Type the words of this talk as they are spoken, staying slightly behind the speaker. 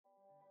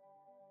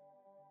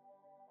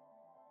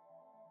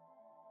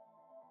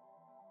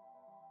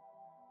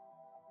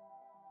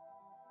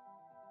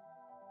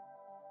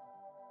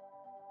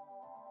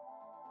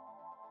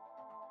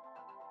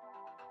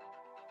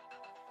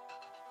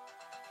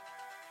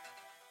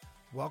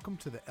Welcome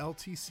to the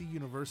LTC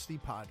University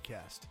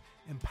podcast,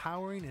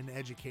 empowering and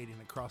educating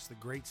across the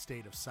great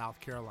state of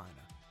South Carolina.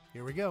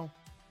 Here we go.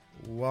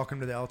 Welcome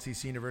to the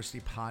LTC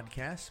University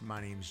podcast.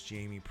 My name is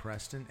Jamie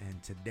Preston,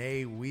 and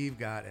today we've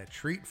got a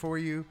treat for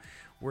you.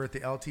 We're at the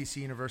LTC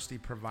University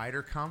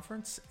Provider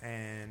Conference,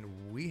 and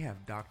we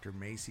have Dr.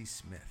 Macie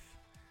Smith.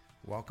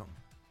 Welcome.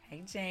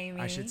 Hey, Jamie.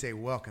 I should say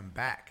welcome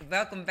back.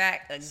 Welcome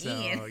back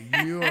again. So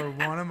you are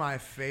one of my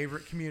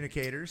favorite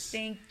communicators.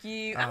 Thank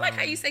you. I like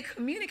how you say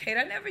communicate.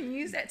 I never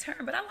use that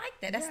term, but I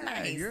like that. That's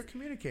nice. You're a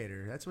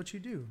communicator. That's what you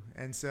do.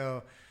 And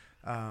so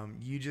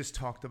you just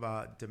talked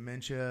about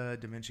dementia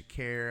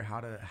care,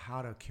 how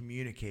to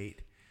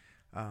communicate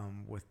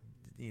with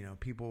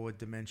people with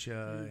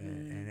dementia,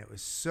 and it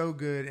was so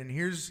good. And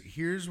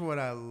here's what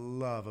I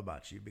love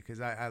about you,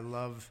 because I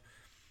love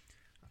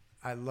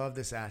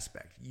this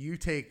aspect. You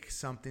take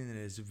something that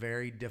is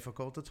very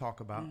difficult to talk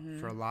about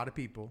for a lot of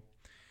people,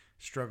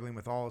 struggling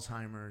with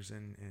Alzheimer's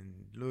and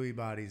Lewy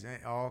bodies,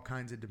 and all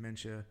kinds of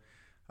dementia,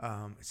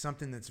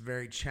 something that's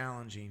very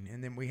challenging.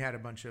 And then we had a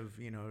bunch of,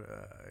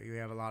 you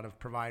have a lot of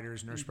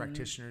providers, nurse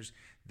practitioners,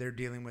 they're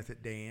dealing with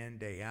it day in,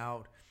 day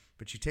out.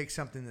 But you take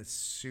something that's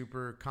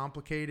super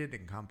complicated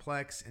and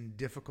complex and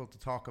difficult to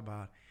talk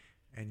about,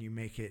 and you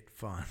make it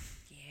fun.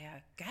 Yeah,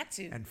 got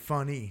to. And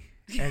funny.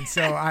 And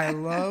so I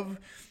love,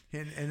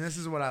 and this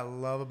is what I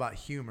love about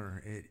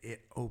humor.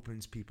 It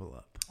opens people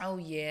up. Oh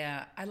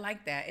yeah, I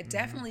like that. It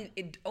definitely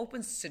it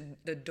opens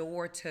the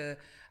door to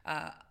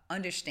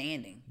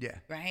understanding. Yeah.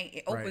 Right.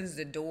 It opens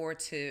the door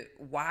to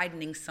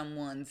widening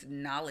someone's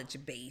knowledge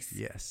base.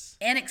 Yes.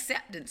 And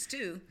acceptance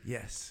too.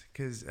 Yes,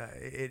 because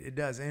it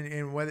does,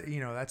 and whether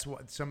that's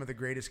what some of the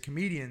greatest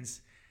comedians,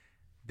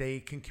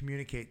 they can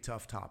communicate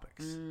tough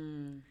topics.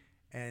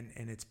 And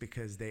it's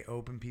because they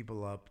open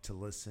people up to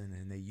listen,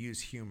 and they use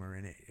humor,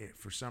 and it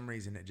for some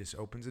reason it just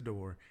opens a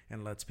door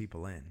and lets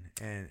people in,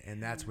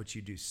 and that's what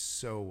you do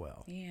so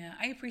well. Yeah,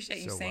 I appreciate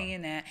you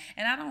saying that,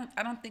 and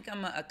I don't think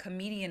I'm a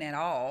comedian at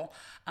all.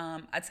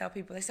 I tell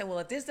people, they say, well,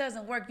 if this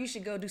doesn't work, you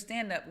should go do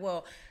stand up.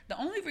 Well, the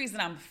only reason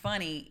I'm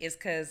funny is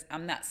because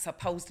I'm not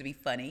supposed to be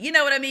funny. You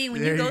know what I mean?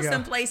 When you go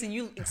someplace and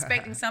you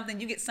expecting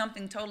something, you get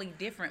something totally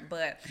different.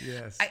 But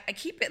yes. I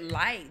keep it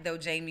light though,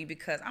 Jamie,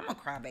 because I'm a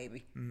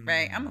crybaby,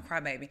 right? I'm a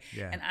crybaby.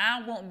 Yeah. And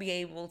I won't be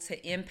able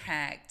to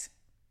impact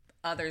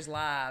others'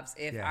 lives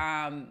if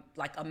I'm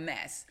like a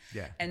mess.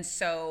 Yeah. And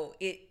so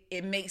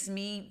it makes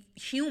me,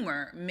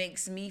 humor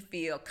makes me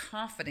feel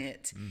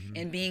confident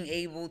in being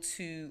able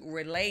to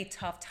relay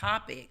tough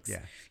topics,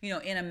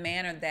 in a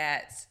manner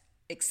that's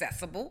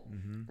accessible,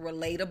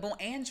 relatable,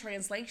 and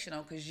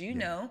translational, because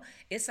know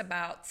it's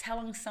about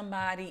telling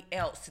somebody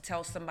else to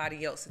tell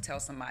somebody else to tell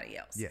somebody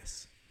else.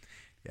 Yes.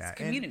 Yeah,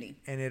 it's community,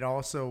 and it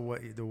also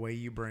the way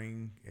you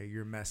bring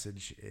your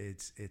message,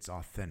 it's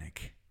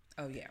authentic.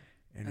 Oh yeah,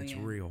 and it's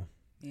real,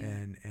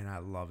 and I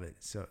love it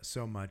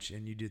so much.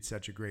 And you did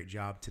such a great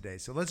job today.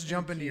 So let's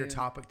jump into your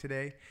topic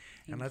today,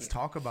 and let's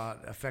talk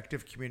about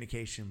effective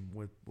communication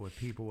with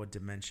people with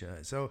dementia.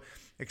 So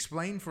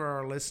explain for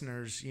our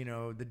listeners,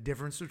 the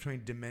difference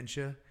between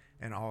dementia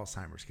and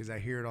Alzheimer's, because I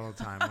hear it all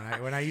the time.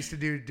 When I used to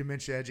do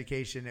dementia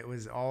education, it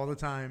was all the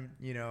time,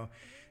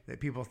 that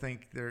people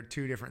think they're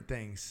two different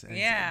things. And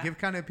so give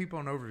kind of people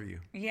an overview.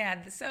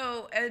 Yeah.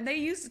 So they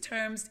use the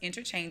terms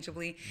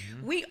interchangeably.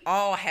 We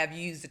all have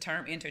used the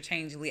term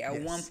interchangeably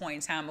at one point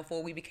in time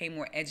before we became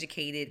more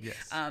educated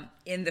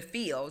in the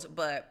field.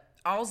 But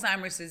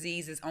Alzheimer's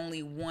disease is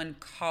only one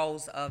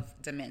cause of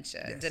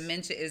dementia. Yes.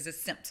 Dementia is the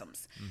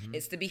symptoms.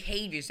 It's the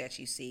behaviors that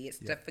you see. It's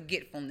the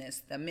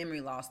forgetfulness, the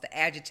memory loss, the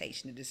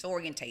agitation, the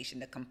disorientation,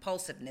 the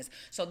compulsiveness.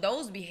 So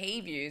those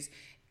behaviors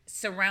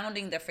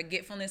surrounding the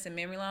forgetfulness and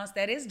memory loss,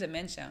 that is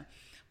dementia.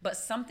 But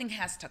something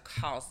has to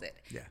cause it.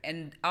 Yeah.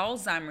 And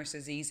Alzheimer's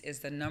disease is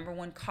the number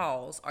one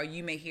cause, or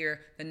you may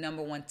hear the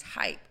number one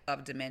type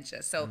of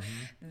dementia. So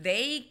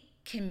they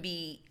can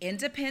be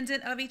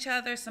independent of each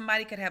other.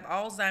 Somebody could have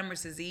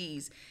Alzheimer's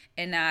disease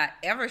and not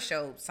ever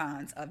show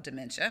signs of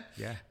dementia.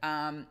 Yeah.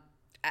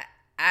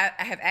 I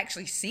have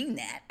actually seen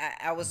that.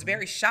 I was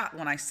very shocked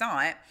when I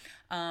saw it.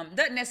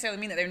 Doesn't necessarily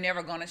mean that they're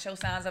never going to show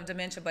signs of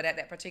dementia, but at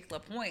that particular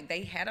point,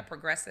 they had a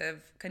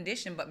progressive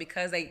condition, but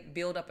because they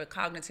build up a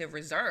cognitive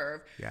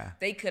reserve,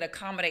 they could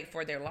accommodate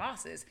for their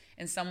losses.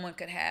 And someone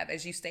could have,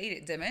 as you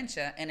stated,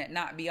 dementia, and it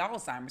not be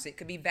Alzheimer's. It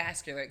could be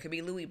vascular. It could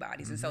be Lewy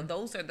bodies. And so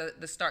those are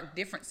the stark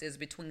differences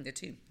between the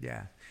two.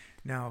 Yeah.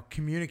 Now,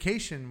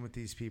 communication with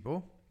these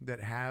people that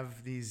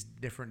have these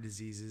different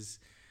diseases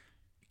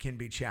can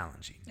be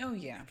challenging. Oh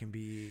yeah. It can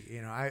be,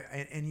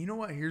 and you know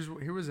what?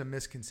 Here was a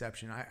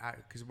misconception.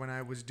 Because when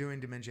I was doing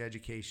dementia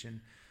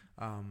education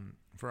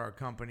for our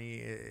company,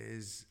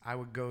 is I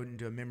would go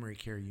into a memory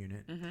care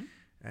unit, and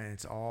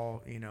it's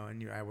all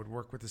and I would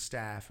work with the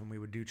staff, and we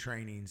would do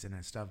trainings and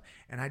that stuff.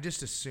 And I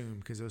just assumed,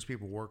 because those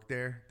people work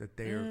there, that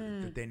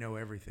they know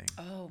everything.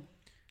 Oh.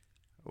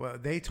 Well,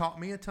 they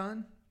taught me a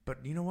ton,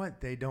 but you know what?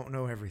 They don't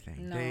know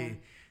everything. No.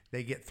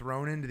 they get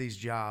thrown into these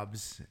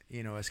jobs,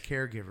 as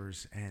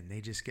caregivers, and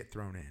they just get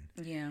thrown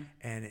in. Yeah.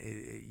 And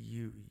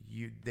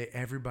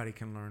everybody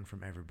can learn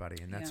from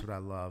everybody, and that's what I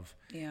love.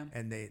 Yeah.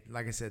 And they,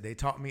 like I said, they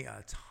taught me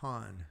a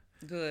ton.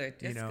 Good.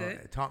 That's good.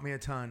 It taught me a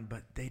ton,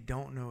 but they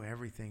don't know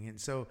everything. And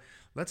so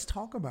let's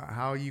talk about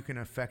how you can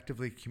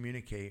effectively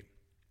communicate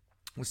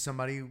with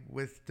somebody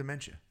with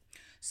dementia.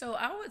 So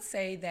I would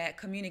say that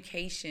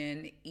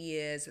communication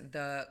is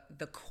the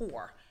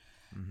core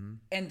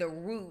and the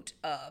root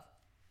of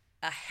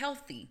a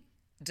healthy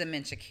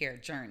dementia care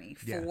journey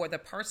for the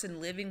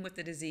person living with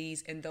the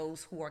disease and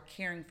those who are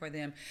caring for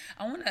them.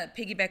 I want to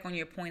piggyback on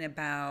your point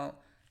about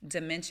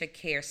dementia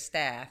care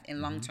staff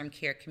in long-term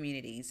care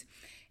communities.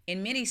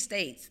 In many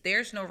states,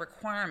 there's no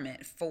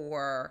requirement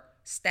for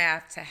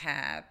staff to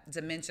have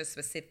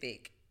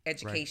dementia-specific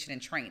education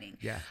and training.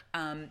 Yeah.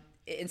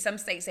 In some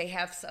states, they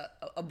have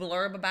a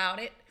blurb about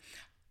it.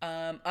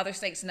 Other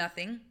states,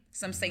 nothing.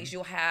 Some states,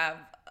 you'll have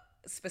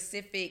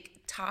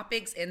specific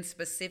topics and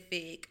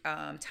specific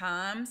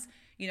times,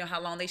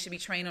 how long they should be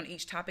trained on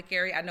each topic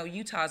area. I know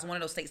Utah is one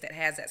of those states that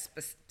has that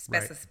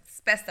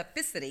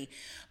specificity,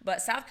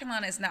 but South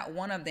Carolina is not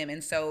one of them.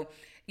 And so,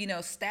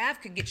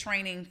 staff could get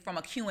training from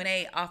a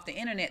Q&A off the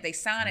internet. They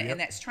sign it, and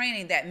that's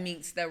training that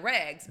meets the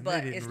regs,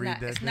 but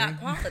it's not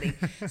quality.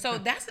 So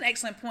that's an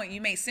excellent point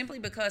you made. Simply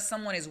because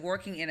someone is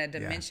working in a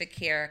dementia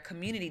care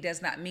community does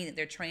not mean that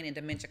they're trained in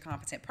dementia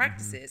competent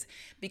practices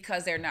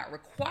because they're not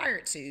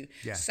required to.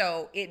 Yeah.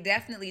 So it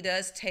definitely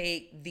does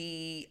take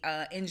the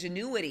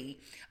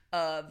ingenuity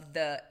of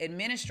the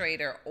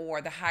administrator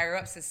or the higher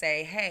ups to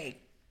say, hey,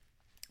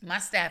 my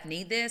staff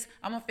need this.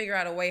 I'm going to figure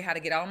out a way how to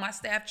get all my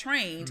staff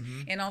trained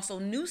and also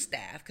new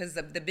staff, because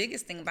the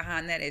biggest thing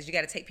behind that is you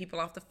got to take people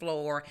off the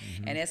floor,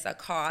 and it's a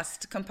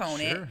cost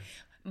component. Sure.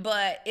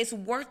 But it's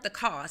worth the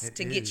cost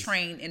to get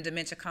trained in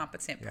dementia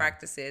competent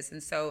practices.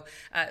 And so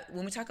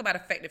when we talk about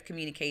effective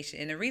communication,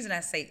 and the reason I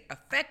say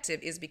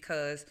effective is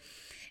because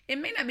it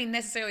may not be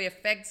necessarily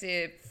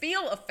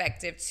feel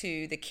effective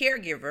to the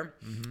caregiver,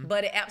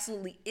 but it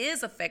absolutely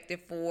is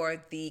effective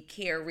for the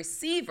care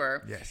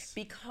receiver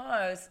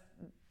because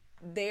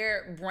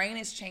their brain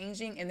is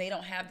changing and they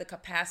don't have the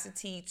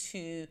capacity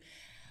to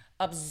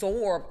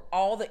absorb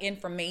all the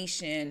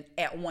information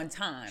at one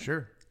time.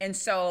 Sure. And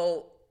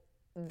so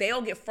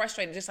they'll get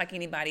frustrated just like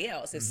anybody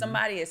else. If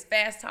somebody is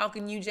fast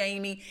talking you,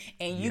 Jamie,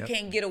 and you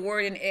can't get a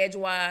word in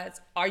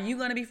edgewise, are you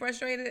going to be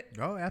frustrated?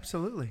 Oh,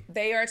 absolutely.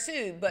 They are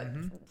too. But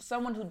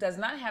someone who does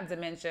not have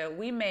dementia,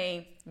 we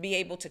may be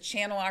able to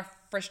channel our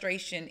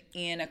frustration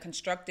in a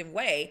constructive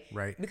way,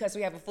 right? Because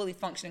we have a fully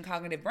functioning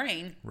cognitive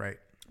brain, right?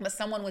 But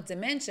someone with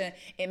dementia,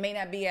 it may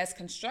not be as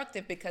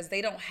constructive because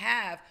they don't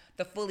have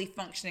the fully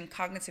functioning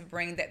cognitive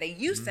brain that they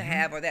used to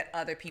have or that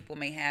other people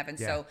may have. And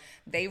so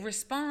they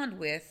respond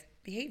with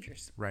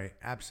behaviors. Right.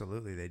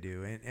 Absolutely they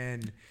do.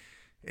 And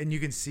you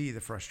can see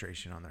the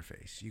frustration on their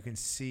face. You can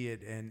see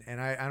it.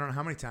 And I don't know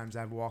how many times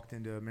I've walked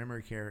into a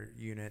memory care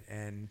unit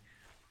and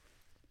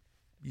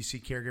you see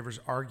caregivers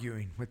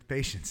arguing with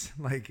patients.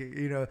 Like,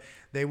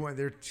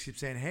 they're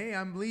saying, hey,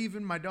 I'm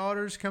leaving. My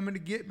daughter's coming to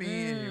get me.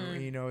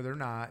 And, they're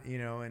not,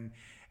 and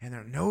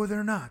they're, no,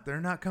 they're not.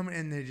 They're not coming.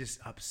 And they just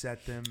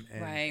upset them.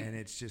 And, and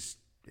it's just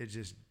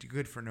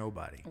good for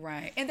nobody.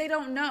 Right. And they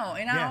don't know.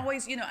 And I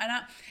always,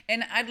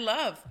 I'd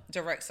love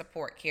direct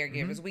support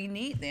caregivers. We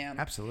need them.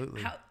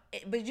 Absolutely.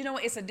 But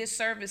it's a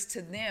disservice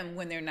to them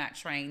when they're not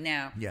trained.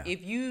 Now,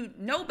 if you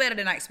know better,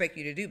 then I expect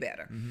you to do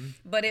better.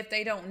 But if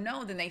they don't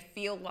know, then they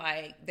feel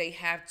like they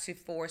have to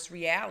force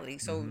reality.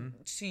 So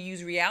to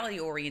use reality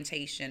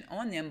orientation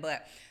on them,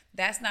 but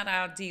that's not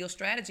our ideal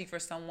strategy for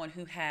someone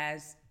who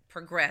has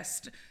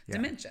progressed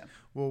dementia.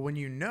 Well, when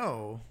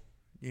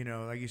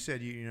like you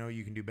said,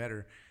 you can do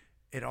better.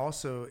 It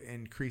also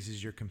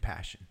increases your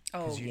compassion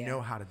because you know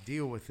how to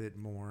deal with it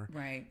more.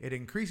 Right. It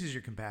increases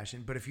your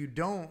compassion, but if you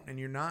don't and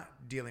you're not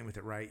dealing with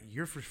it right,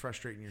 you're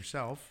frustrating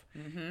yourself,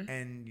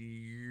 and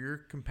your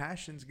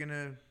compassion's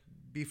gonna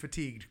be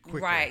fatigued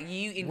quickly. Right.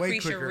 You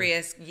increase your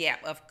risk,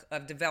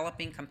 of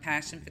developing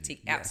compassion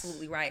fatigue.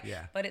 Absolutely right.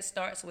 Yeah. But it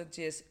starts with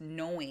just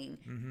knowing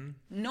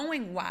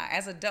why.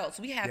 As adults,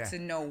 we have to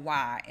know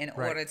why in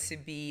order to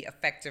be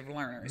effective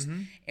learners.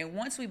 And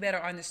once we better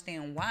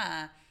understand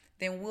why,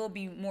 then we'll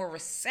be more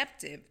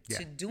receptive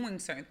to doing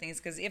certain things.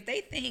 Because if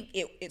they think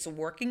it's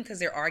working because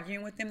they're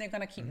arguing with them, they're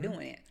going to keep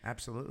doing it.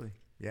 Absolutely.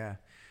 Yeah.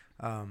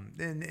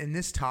 And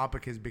this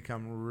topic has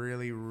become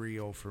really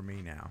real for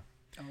me now.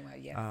 Oh, wow,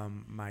 yeah.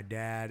 My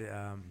dad,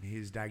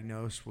 he's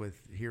diagnosed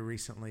here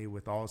recently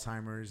with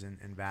Alzheimer's and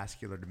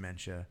vascular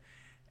dementia.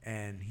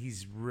 And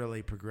he's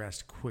really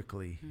progressed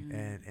quickly.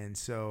 And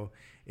so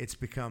it's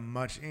become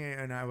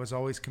and I was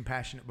always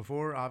compassionate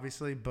before,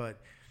 obviously,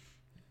 but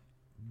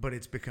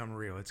it's become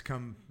real. It's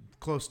come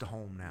close to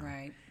home now.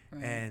 Right.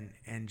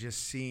 And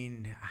just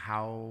seeing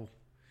how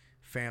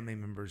family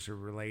members are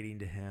relating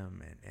to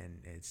him, and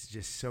it's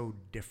just so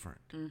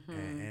different.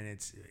 And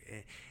it's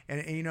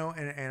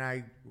and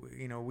I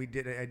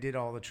I did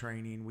all the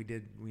training. We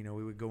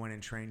would go in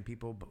and train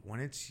people, but when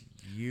it's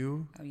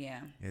you,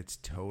 it's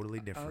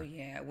totally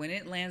different. When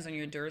it lands on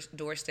your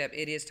doorstep,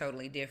 it is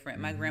totally different.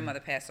 My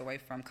grandmother passed away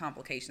from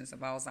complications of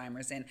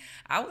Alzheimer's, and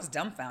I was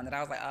dumbfounded.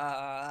 I was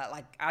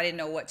like I didn't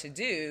know what to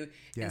do,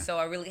 and so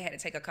I really had to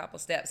take a couple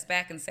steps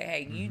back and say,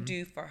 hey, you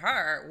do for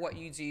her what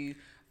you do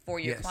for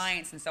your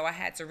clients. And so I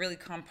had to really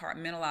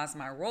compartmentalize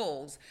my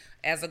roles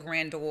as a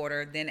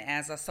granddaughter, then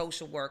as a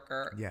social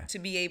worker, to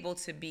be able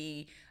to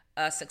be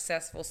a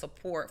successful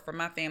support for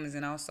my families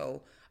and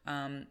also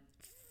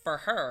for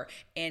her.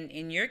 And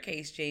in your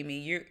case,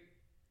 Jamie,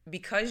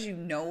 because you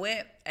know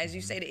it, as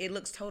you said, it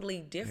looks totally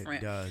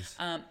different. It does.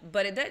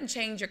 But it doesn't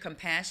change your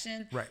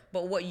compassion. Right.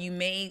 But what you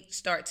may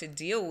start to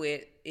deal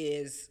with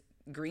is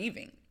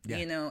grieving.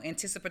 Yeah.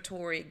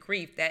 Anticipatory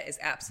grief, that is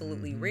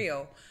absolutely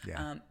real.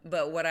 Yeah.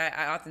 But what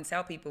I often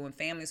tell people when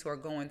families who are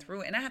going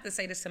through, and I have to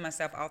say this to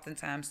myself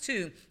oftentimes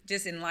too,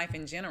 just in life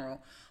in general,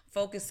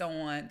 focus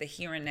on the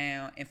here and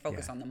now and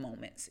focus on the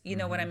moments. You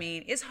know what I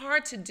mean? It's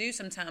hard to do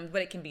sometimes,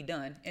 but it can be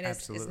done. And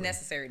it's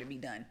necessary to be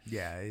done.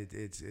 Yeah, it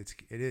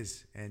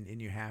is. And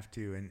you have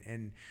to.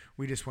 And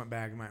we just went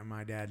back.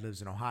 My dad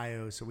lives in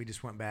Ohio, so we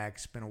just went back,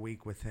 spent a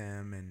week with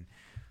him,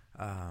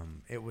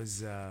 and it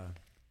was...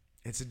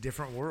 it's a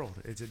different world.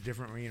 It's a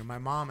different, my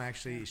mom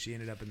actually, she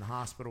ended up in the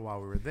hospital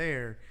while we were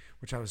there,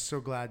 which I was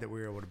so glad that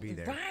we were able to be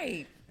there.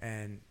 Right.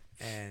 And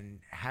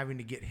having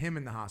to get him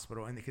in the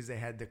hospital, and because they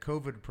had the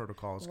COVID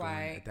protocols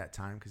going at that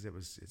time, because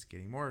it's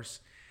getting worse,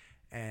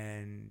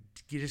 and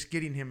just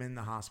getting him in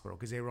the hospital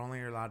because they were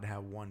only allowed to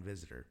have one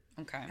visitor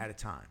at a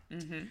time,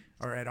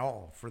 or at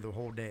all for the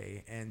whole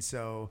day. And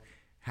so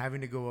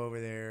having to go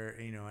over there,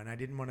 and I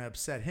didn't want to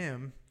upset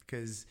him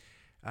because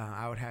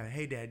I would have,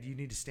 hey, Dad, you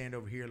need to stand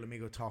over here. Let me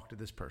go talk to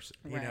this person.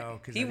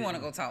 Because he want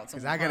to go talk to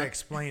him. Because I got to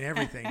explain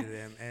everything to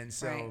them. And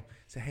so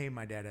say, hey,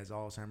 my dad has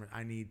Alzheimer's.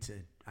 I need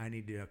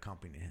to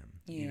accompany him.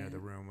 The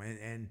room.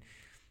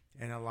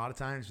 And a lot of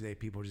times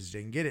people just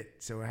didn't get it.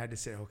 So I had to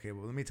say, okay,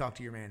 well, let me talk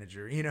to your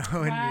manager.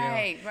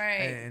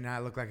 And I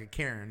look like a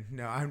Karen.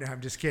 No,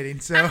 I'm just kidding.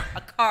 So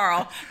a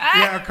Carl.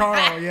 A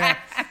Carl. Yeah.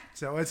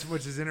 So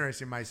which is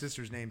interesting. My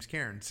sister's name's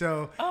Karen.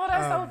 So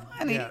that's so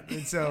funny. Yeah.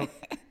 And so.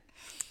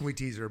 We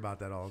tease her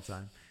about that all the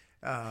time.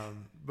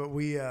 But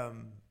we,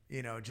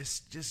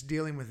 just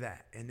dealing with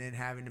that, and then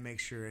having to make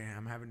sure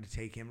I'm having to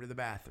take him to the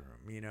bathroom,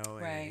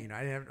 and,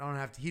 I don't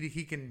have to,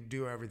 he can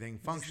do everything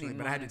functionally,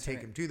 but I had to take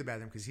him to the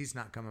bathroom because he's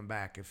not coming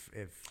back if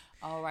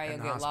he'll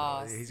get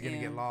lost. He's going to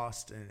get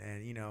lost.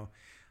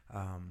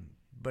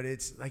 But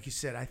it's like you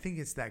said, I think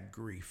it's that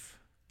grief.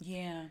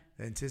 Yeah.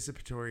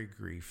 Anticipatory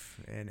grief.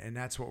 And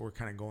that's what we're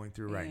kind of going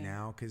through right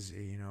now because,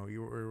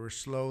 we're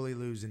slowly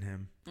losing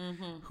him,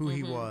 who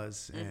he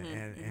was.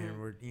 And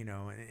we're,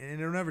 and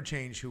it'll never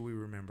change who we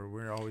remember.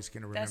 We're always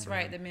going to remember That's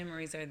right. him. The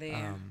memories are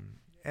there.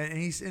 And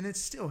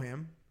it's still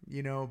him,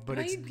 but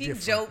it's he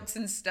different. Jokes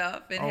and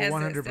stuff and has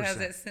 100%.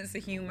 That sense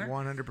of humor.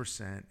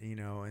 100%,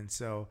 and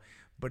so,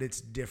 but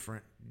it's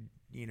different,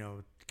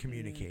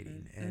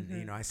 communicating.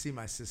 And, I see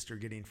my sister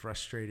getting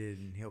frustrated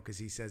and because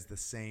he says the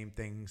same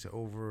things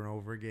over and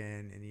over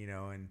again. And,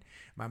 and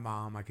my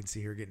mom, I can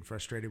see her getting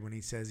frustrated when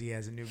he says he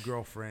has a new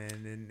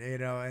girlfriend and,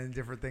 and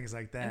different things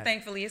like that. And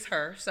thankfully it's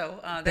her. So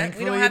that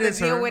we don't have to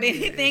deal with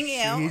anything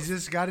else. He's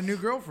just got a new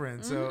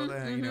girlfriend.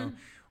 So,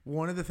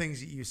 one of the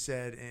things that you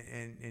said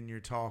in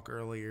your talk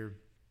earlier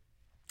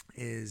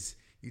is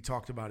you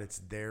talked about it's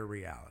their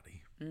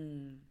reality.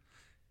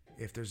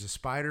 If there's a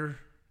spider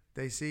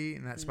they see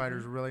and that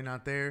spider's really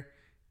not there,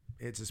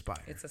 it's a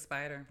spider. It's a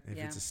spider. If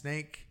it's a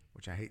snake,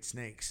 which I hate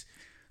snakes,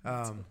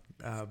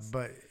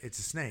 but it's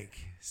a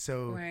snake.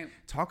 So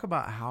talk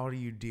about how do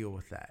you deal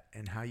with that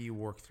and how you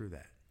work through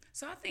that.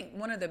 So I think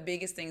one of the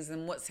biggest things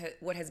and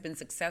what has been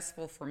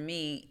successful for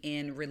me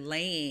in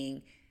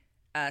relaying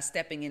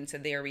stepping into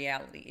their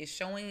reality is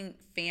showing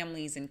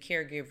families and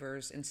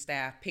caregivers and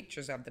staff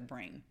pictures of the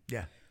brain.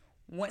 Yeah.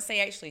 Once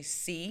they actually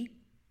see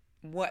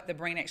what the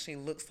brain actually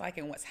looks like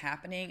and what's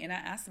happening. And I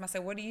asked them, I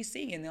said, what do you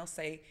see? And they'll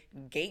say,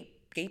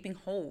 gaping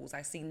holes.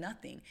 I see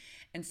nothing.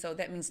 And so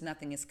that means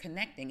nothing is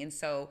connecting. And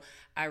so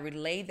I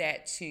relay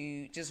that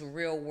to just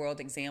real world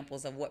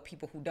examples of what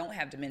people who don't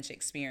have dementia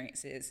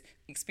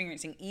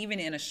experiencing even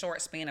in a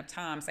short span of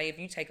time. Say if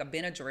you take a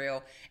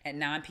Benadryl at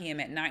 9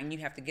 p.m. at night and you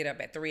have to get up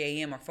at 3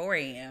 a.m. or 4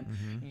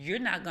 a.m., you're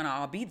not going to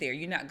all be there.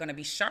 You're not going to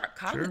be sharp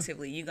cognitively.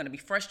 Sure. You're going to be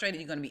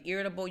frustrated. You're going to be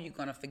irritable. You're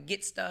going to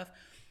forget stuff.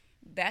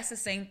 That's the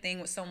same thing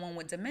with someone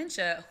with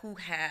dementia who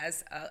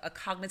has a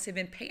cognitive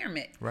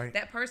impairment. Right.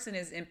 That person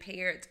is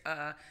impaired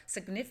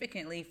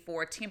significantly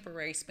for a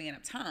temporary span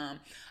of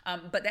time.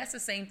 But that's the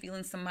same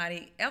feeling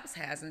somebody else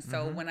has. And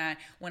so when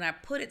I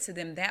put it to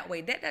them that way,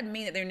 that doesn't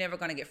mean that they're never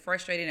going to get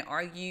frustrated and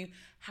argue.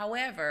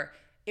 However,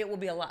 it will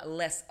be a lot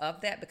less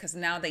of that because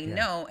now they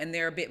know and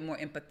they're a bit more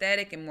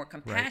empathetic and more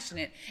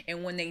compassionate. Right.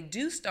 And when they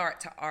do start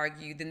to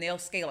argue, then they'll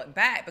scale it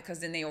back because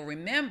then they'll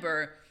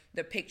remember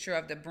the picture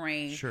of the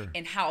brain Sure.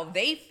 and how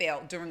they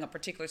felt during a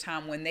particular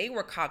time when they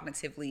were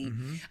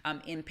cognitively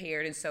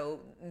impaired. And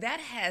so that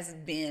has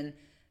been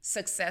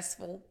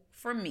successful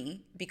for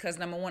me because,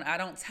 number one, I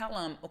don't tell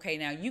them, okay,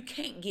 now you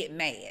can't get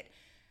mad.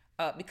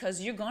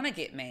 Because you're going to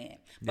get mad.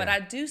 But I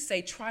do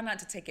say try not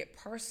to take it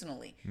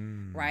personally,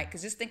 right?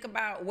 Because just think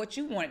about what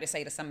you wanted to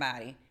say to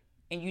somebody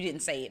and you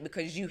didn't say it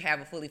because you have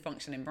a fully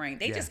functioning brain.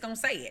 They just going to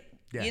say it,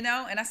 you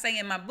know? And I say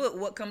in my book,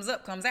 what comes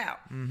up comes out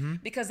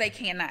because they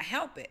cannot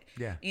help it.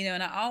 You know,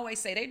 and I always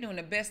say they're doing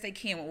the best they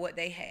can with what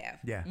they have.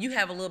 You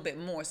have a little bit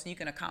more so you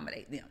can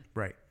accommodate them.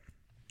 Right.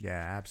 Yeah,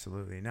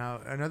 absolutely.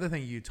 Now, another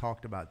thing you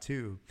talked about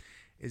too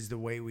is the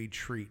way we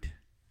treat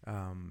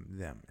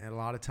them. And a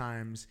lot of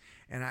times,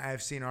 and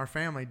I've seen our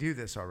family do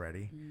this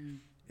already,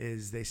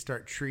 is they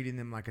start treating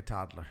them like a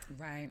toddler.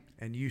 Right.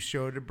 And you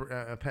showed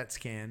a PET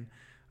scan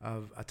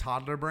of a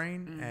toddler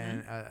brain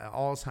and a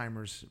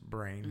Alzheimer's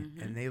brain,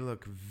 and they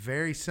look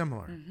very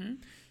similar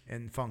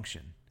in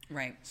function.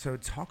 Right. So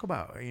talk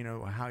about,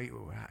 how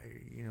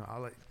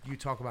I'll let you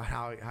talk about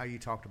how you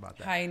talked about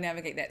that. How you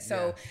navigate that.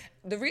 So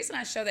the reason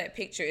I show that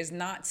picture is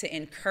not to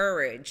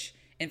encourage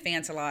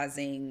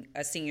infantilizing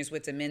seniors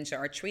with dementia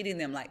or treating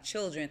them like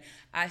children.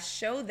 I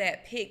show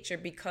that picture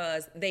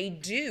because they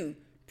do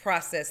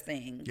process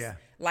things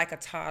like a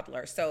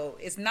toddler. So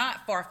it's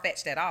not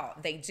far-fetched at all.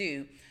 They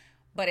do.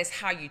 But it's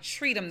how you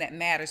treat them that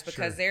matters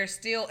because they're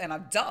still an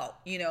adult.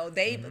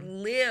 They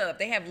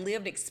have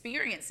lived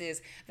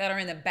experiences that are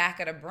in the back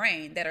of the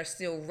brain that are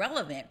still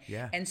relevant.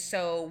 And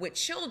so with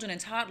children and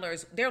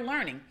toddlers, they're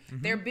learning,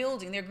 they're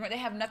building, they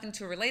have nothing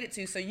to relate it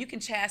to. So you can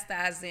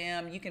chastise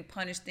them, you can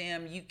punish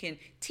them, you can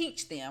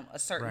teach them a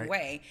certain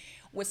way.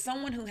 With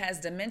someone who has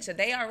dementia,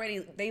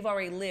 they've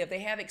already lived, they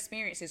have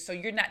experiences. So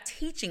you're not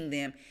teaching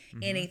them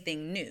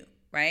anything new.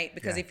 Right?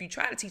 Because if you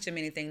try to teach them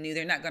anything new,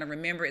 they're not going to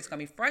remember. It's going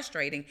to be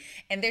frustrating.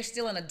 And they're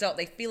still an adult.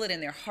 They feel it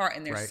in their heart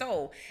and their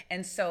soul.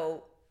 And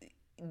so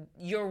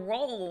your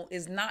role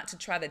is not to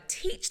try to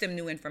teach them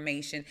new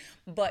information,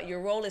 but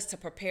your role is to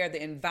prepare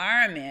the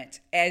environment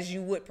as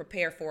you would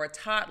prepare for a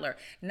toddler,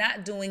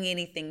 not doing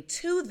anything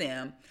to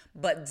them,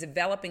 but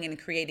developing and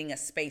creating a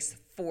space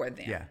for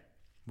them. Yeah.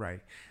 Right.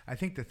 I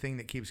think the thing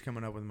that keeps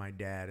coming up with my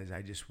dad is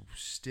I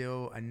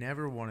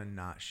never want to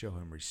not show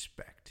him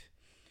respect.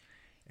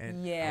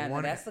 And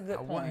that's a good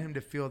point. I want him to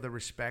feel the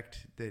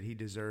respect that he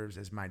deserves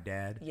as my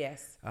dad.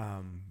 Yes.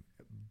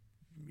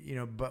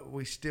 But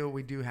we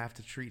do have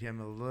to treat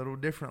him a little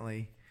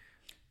differently.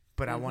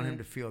 But I want him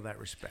to feel that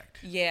respect.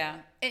 Yeah.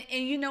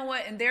 And you know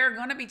what? And there are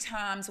going to be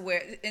times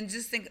where, and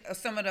just think of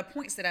some of the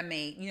points that I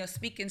made,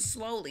 speaking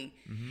slowly.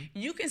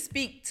 You can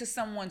speak to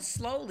someone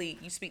slowly.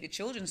 You speak to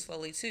children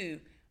slowly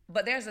too.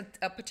 But there's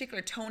a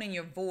particular tone in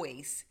your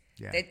voice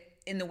that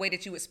in the way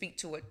that you would speak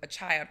to a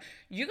child.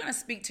 You're going to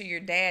speak to your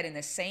dad in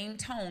the same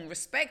tone,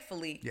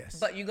 respectfully,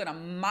 but you're going to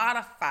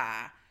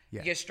modify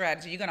your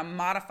strategy. You're going to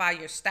modify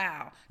your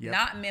style,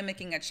 not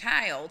mimicking a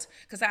child.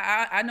 Because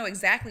I know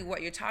exactly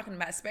what you're talking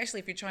about, especially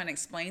if you're trying to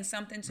explain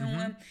something to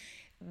him.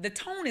 The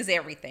tone is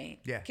everything.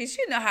 Because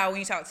you know how when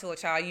you talk to a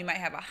child, you might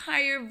have a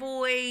higher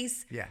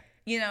voice.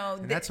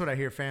 And that's what I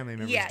hear family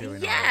members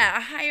doing. A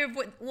higher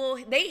voice. Well,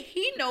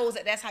 he knows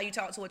that's how you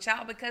talk to a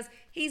child because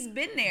he's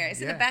been there.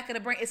 It's in the back of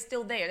the brain. It's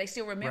still there. They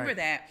still remember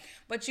that.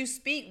 But you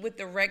speak with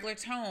the regular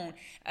tone.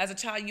 As a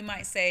child, you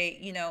might say,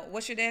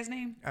 what's your dad's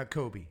name?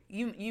 Kobe.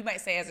 You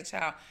might say as a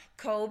child,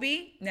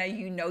 Kobe. Now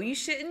you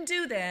shouldn't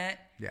do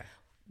that.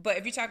 But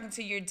if you're talking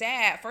to your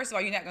dad, first of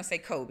all, you're not going to say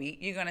Kobe.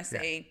 You're going to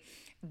say,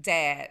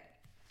 Dad,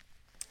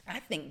 I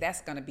think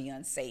that's going to be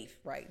unsafe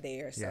right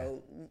there.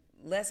 So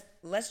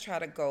let's try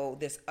to go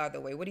this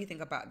other way. What do you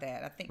think about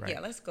that? I think,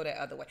 let's go that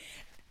other way.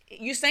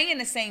 You're saying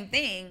the same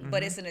thing,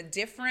 but it's in a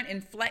different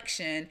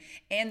inflection,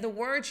 and the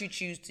words you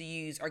choose to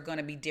use are going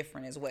to be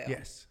different as well.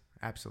 Yes,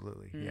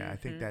 absolutely. I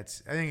think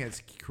that's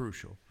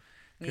crucial.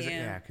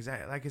 Because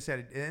like I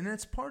said, and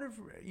that's part of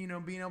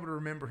being able to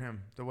remember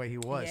him the way he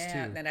was too.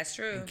 Yeah, that's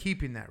true. And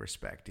keeping that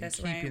respect, and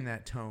keeping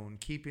that tone,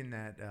 keeping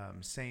that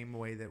same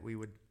way that we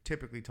would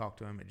typically talk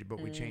to him,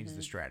 but we changed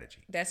the strategy.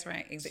 That's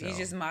right. So, you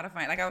just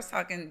modify it. Like I was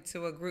talking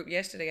to a group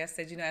yesterday. I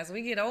said, as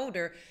we get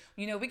older,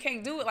 we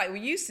can't do it like we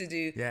used to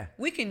do.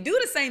 We can do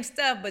the same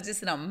stuff, but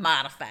just in a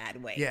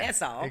modified way.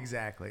 That's all.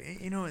 Exactly.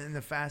 And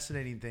the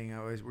fascinating thing,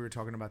 we were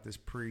talking about this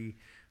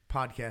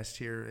pre-podcast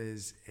here,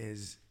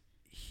 is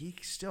he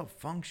still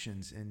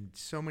functions in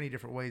so many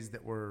different ways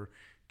that were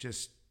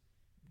just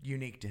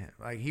unique to him.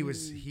 Like he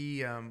was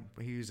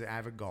an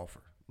avid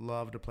golfer,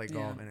 loved to play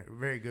golf, and a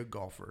very good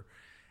golfer.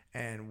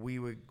 And we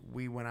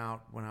went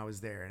out when I was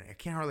there, and I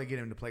can't hardly get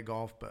him to play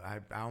golf, but I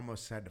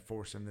almost had to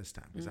force him this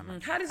time because I'm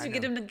like, how did you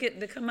get him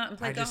to come out and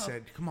play golf? I just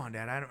said, "Come on,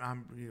 Dad. I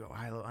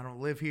don't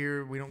live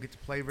here. We don't get to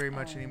play very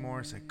much anymore."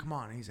 It's like, "Come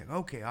on." And he's like,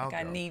 "Okay, I'll go."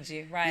 I need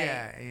you, right?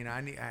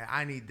 Yeah,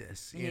 I need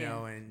this,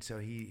 And so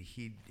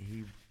he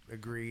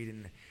agreed,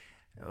 and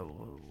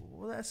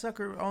that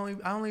sucker I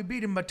only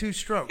beat him by 2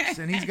 strokes,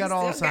 and he's got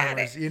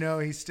Alzheimer's.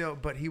 He's still,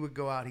 but he would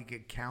go out. He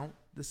could count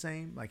the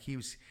same, like he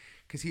was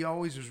because he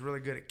always was really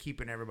good at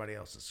keeping everybody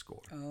else's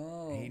score.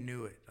 Oh, he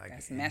knew it. Like,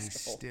 that's and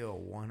masterful. he's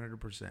still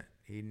 100%.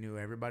 He knew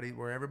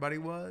where everybody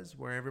was.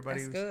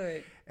 That's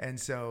good. And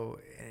so,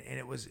 and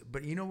it was.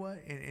 But you know what?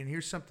 And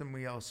here's something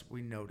we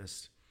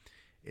noticed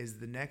is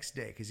the next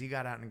day, because he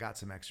got out and got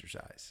some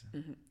exercise.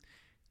 Mm-hmm.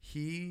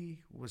 He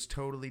was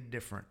totally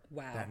different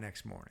that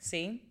next morning.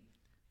 See?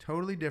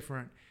 Totally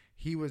different.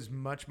 He was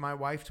my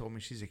wife told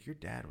me, she's like, your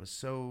dad was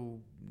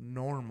so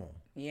normal.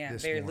 Yeah,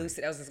 very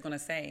lucid. I was just going to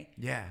say.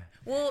 Yeah.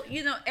 Well,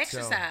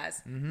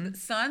 exercise. The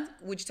sun,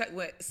 which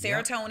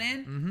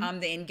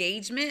serotonin, the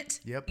engagement,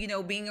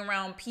 being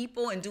around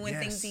people and doing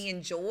things he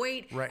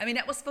enjoyed. Right. I mean,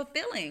 that was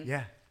fulfilling.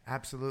 Yeah,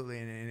 absolutely.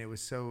 And it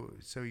was so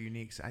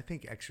unique. So I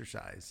think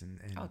exercise and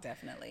oh,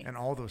 definitely. And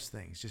all those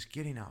things, just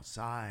getting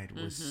outside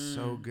was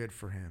so good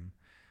for him.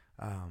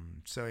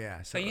 So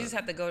you just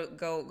have to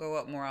go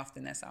up more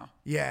often. That's all.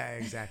 Yeah,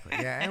 exactly.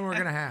 Yeah, and we're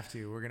gonna have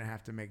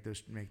to make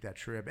that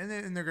trip, and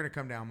then they're gonna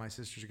come down. My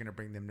sisters are gonna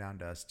bring them down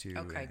to us too,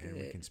 and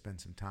we can spend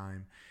some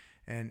time.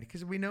 And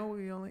because we know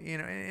we only,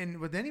 and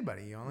with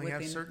anybody, you only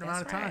have a certain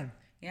amount of time.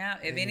 Yeah.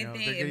 If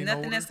if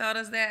nothing has taught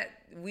us that,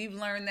 we've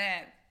learned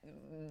that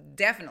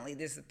definitely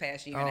this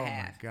past year and a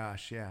half. Oh my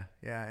gosh, yeah.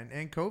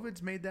 And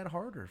COVID's made that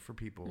harder for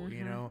people, when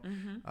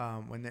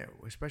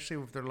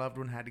especially if their loved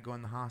one had to go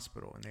in the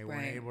hospital and they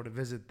weren't able to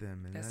visit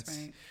them. And that's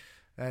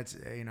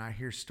I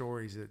hear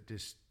stories that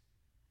just,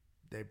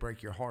 they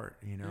break your heart,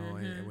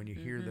 and when you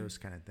hear those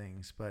kind of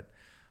things. But,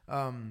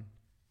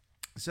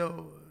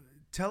 so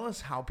tell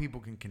us how people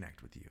can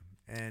connect with you.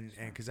 And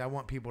because I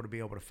want people to be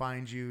able to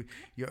find you,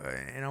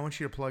 and I want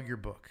you to plug your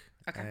book.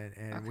 Okay.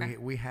 And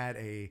we had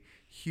a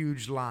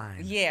huge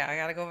line. Yeah, I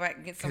got to go back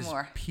and get some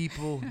more.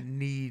 People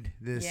need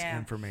this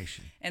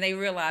information. And they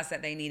realize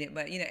that they need it.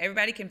 But,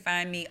 everybody can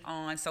find me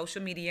on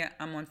social media.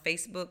 I'm on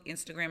Facebook,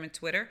 Instagram, and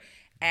Twitter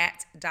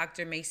at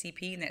Dr. Macie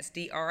P, and that's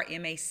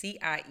DrMaciep.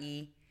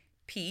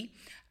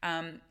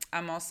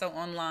 I'm also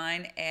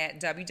online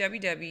at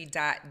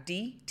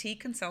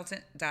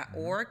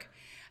www.dtconsultant.org.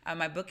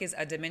 My book is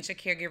A Dementia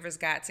Caregiver's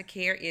Guide to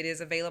Care. It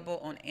is available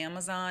on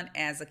Amazon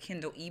as a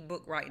Kindle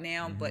ebook right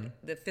now, but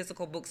the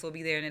physical books will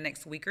be there in the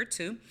next week or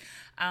two.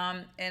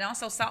 And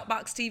also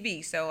Saltbox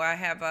TV. So I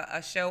have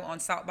a show on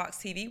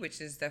Saltbox TV,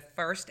 which is the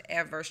first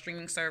ever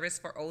streaming service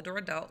for older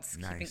adults,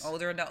 keeping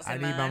older adults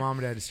in mind. I need my mom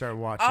and dad to start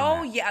watching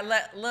that.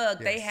 Yeah. Look,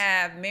 they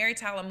have Mary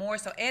Tyler Moore.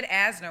 So Ed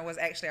Asner was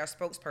actually our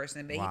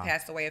spokesperson, but he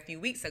passed away a few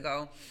weeks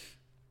ago.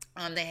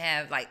 They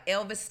have like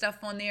Elvis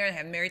stuff on there. They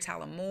have Mary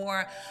Tyler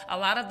Moore. A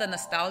lot of the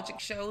nostalgic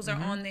shows are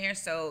on there,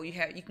 so you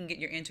can get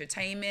your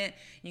entertainment,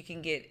 you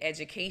can get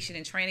education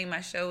and training.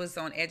 My show is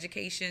on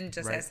education,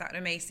 just as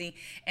Dr. Macie,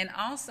 and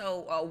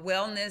also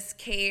wellness,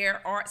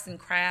 care, arts and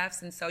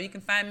crafts, and so you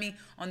can find me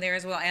on there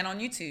as well, and on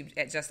YouTube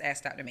at Just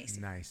Ask Dr. Macie.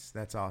 Nice,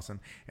 that's awesome.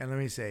 And let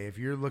me say, if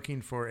you're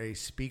looking for a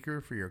speaker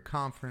for your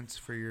conference,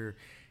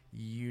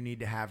 you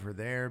need to have her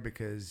there,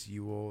 because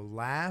you will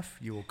laugh,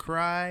 you will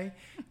cry,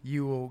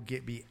 you will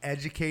be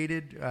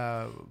educated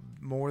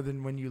more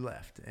than when you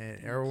left,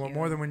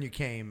 more than when you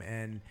came,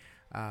 and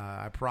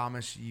I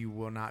promise you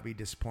will not be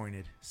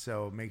disappointed.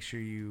 So make sure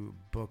you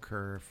book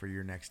her for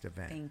your next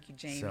event. Thank you,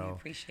 Jamie. I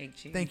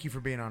appreciate you. Thank you for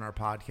being on our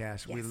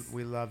podcast. Yes.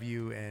 We love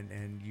you,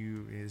 and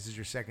you. This is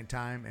your second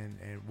time, and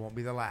it won't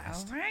be the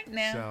last. All right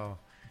now. So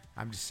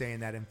I'm just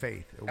saying that in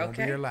faith. It won't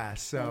be your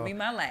last. So won't be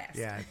my last.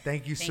 Yeah.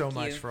 Thank you so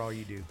much for all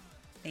you do.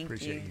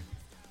 Appreciate you.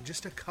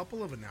 Just a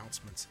couple of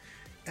announcements.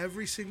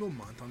 Every single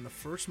month, on the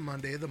first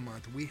Monday of the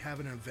month, we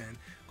have an event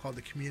called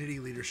the Community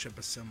Leadership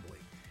Assembly.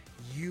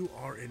 You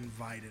are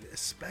invited,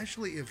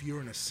 especially if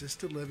you're an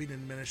assisted living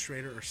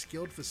administrator or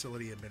skilled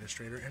facility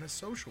administrator and a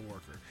social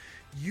worker.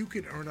 You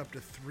can earn up to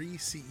 3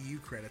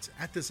 CEU credits.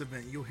 At this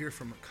event, you'll hear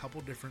from a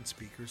couple different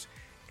speakers,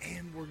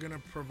 and we're going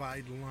to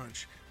provide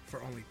lunch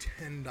for only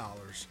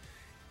 $10.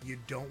 You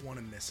don't want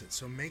to miss it.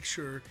 So make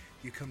sure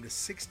you come to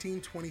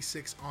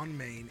 1626 on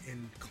Main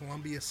in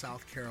Columbia,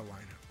 South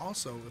Carolina.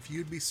 Also, if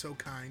you'd be so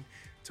kind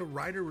to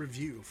write a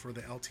review for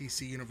the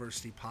LTC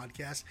University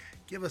podcast,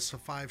 give us a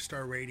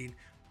 5-star rating.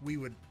 We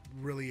would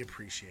really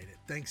appreciate it.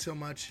 Thanks so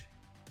much.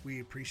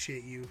 We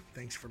appreciate you.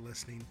 Thanks for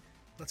listening.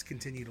 Let's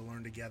continue to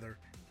learn together.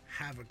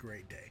 Have a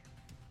great day.